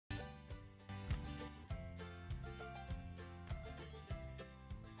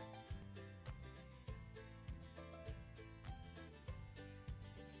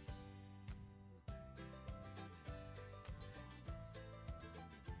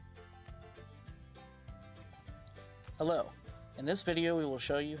Hello. In this video we will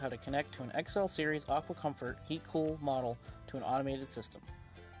show you how to connect to an XL series AquaComfort heat-cool model to an automated system.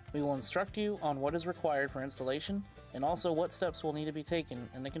 We will instruct you on what is required for installation and also what steps will need to be taken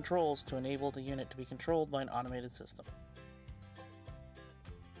in the controls to enable the unit to be controlled by an automated system.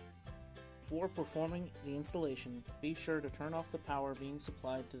 Before performing the installation, be sure to turn off the power being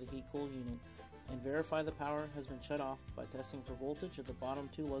supplied to the heat-cool unit and verify the power has been shut off by testing for voltage at the bottom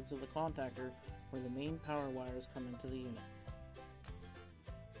two lugs of the contactor where the main power wires come into the unit.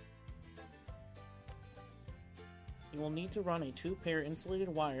 You will need to run a 2-pair insulated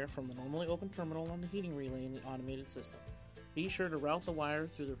wire from the normally open terminal on the heating relay in the automated system. Be sure to route the wire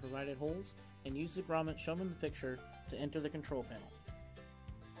through the provided holes and use the grommet shown in the picture to enter the control panel.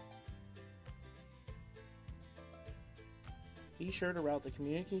 Be sure to route the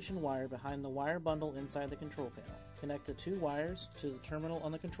communication wire behind the wire bundle inside the control panel. Connect the two wires to the terminal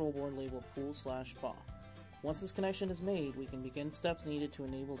on the control board labeled pool/spa. Once this connection is made, we can begin steps needed to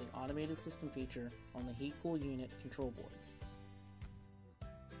enable the automated system feature on the heat-cool unit control board.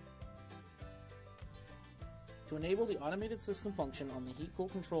 To enable the automated system function on the heat-cool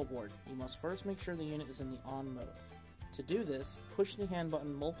control board, you must first make sure the unit is in the on mode. To do this, push the hand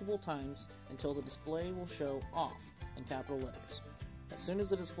button multiple times until the display will show off in capital letters. As soon as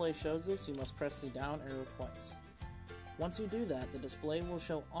the display shows this, you must press the down arrow twice. Once you do that, the display will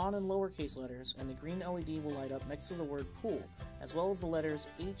show on in lowercase letters and the green LED will light up next to the word pool, as well as the letters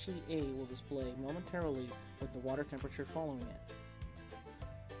HEA will display momentarily with the water temperature following it.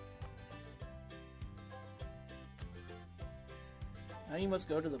 Now you must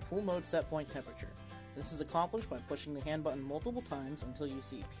go to the pool mode set point temperature. This is accomplished by pushing the hand button multiple times until you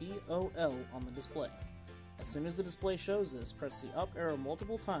see POL on the display. As soon as the display shows this, press the up arrow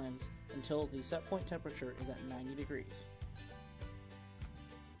multiple times until the set point temperature is at 90 degrees.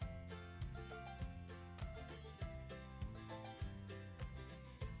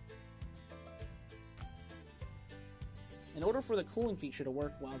 In order for the cooling feature to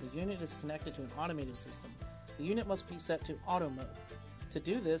work while the unit is connected to an automated system, the unit must be set to auto mode. To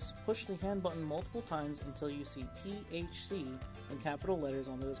do this, push the hand button multiple times until you see PHC in capital letters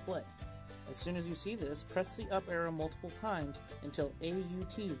on the display. As soon as you see this, press the up arrow multiple times until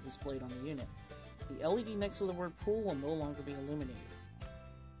AUT is displayed on the unit. The LED next to the word pool will no longer be illuminated.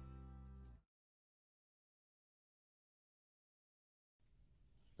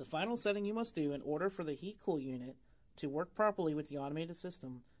 The final setting you must do in order for the heat-cool unit to work properly with the automated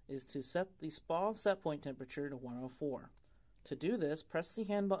system is to set the SPA set point temperature to 104. To do this, press the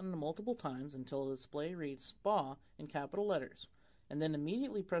hand button multiple times until the display reads SPA in capital letters, and then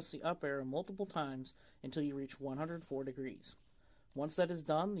immediately press the up arrow multiple times until you reach 104 degrees. Once that is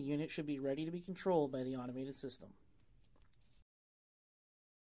done, the unit should be ready to be controlled by the automated system.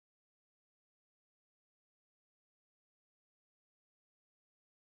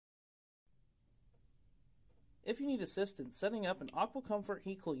 If you need assistance setting up an AquaComfort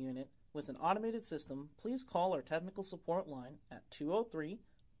heat-cool unit with an automated system, please call our technical support line at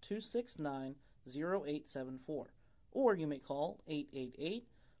 203-269-0874, or you may call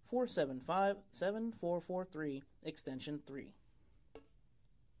 888-475-7443 extension 3.